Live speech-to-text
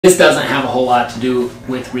This doesn't have a whole lot to do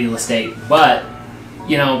with real estate, but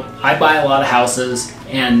you know, I buy a lot of houses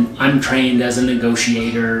and I'm trained as a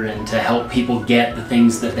negotiator and to help people get the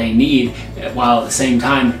things that they need while at the same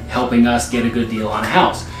time helping us get a good deal on a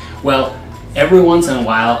house. Well, every once in a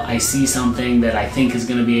while I see something that I think is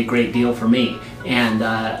going to be a great deal for me. And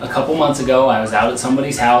a couple months ago I was out at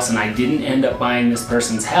somebody's house and I didn't end up buying this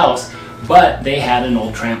person's house, but they had an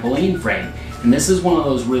old trampoline frame. And this is one of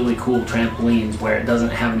those really cool trampolines where it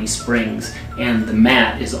doesn't have any springs and the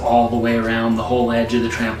mat is all the way around the whole edge of the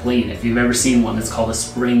trampoline. If you've ever seen one, it's called a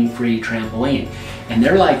spring-free trampoline. And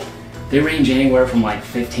they range anywhere from like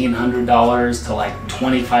 $1,500 to like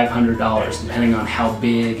 $2,500 depending on how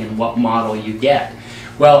big and what model you get.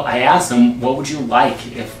 Well, I asked them, what would you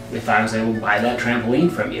like if I was able to buy that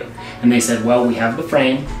trampoline from you? And they said, well, we have the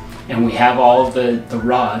frame and we have all of the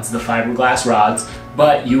rods, the fiberglass rods,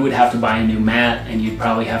 but you would have to buy a new mat and you'd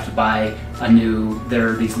probably have to buy there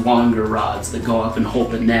are these longer rods that go up and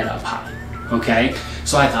hold the net up high, okay?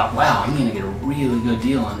 So I thought, wow, I'm gonna get a really good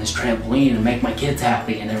deal on this trampoline and make my kids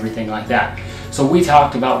happy and everything like that. So we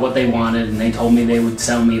talked about what they wanted and they told me they would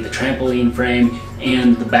sell me the trampoline frame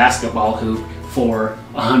and the basketball hoop for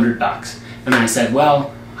 $100. And I said,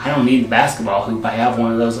 well, I don't need the basketball hoop, I have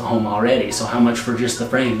one of those at home already, so how much for just the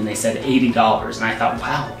frame? And they said $80. And I thought,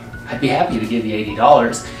 wow, I'd be happy to give you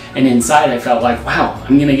 $80. And inside I felt like, wow,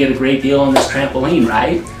 I'm gonna get a great deal on this trampoline,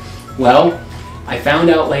 right? Well, I found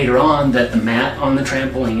out later on that the mat on the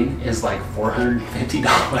trampoline is like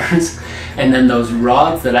 $450. And then those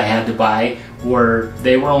rods that I had to buy were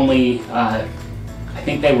only, I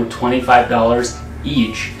think they were $25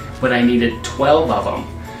 each, but I needed 12 of them.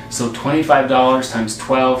 So $25 times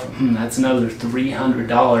 12, that's another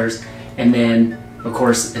 $300. And then, of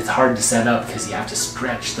course, it's hard to set up because you have to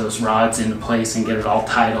stretch those rods into place and get it all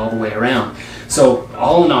tied all the way around. So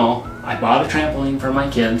all in all, I bought a trampoline for my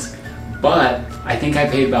kids, but I think I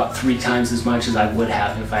paid about 3 times as much as I would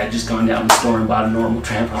have if I had just gone down the store and bought a normal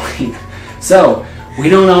trampoline. So we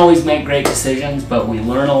don't always make great decisions, but we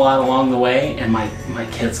learn a lot along the way, and my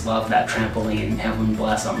kids love that trampoline, heaven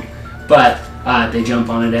bless them. But they jump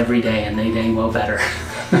on it every day and they dang well better.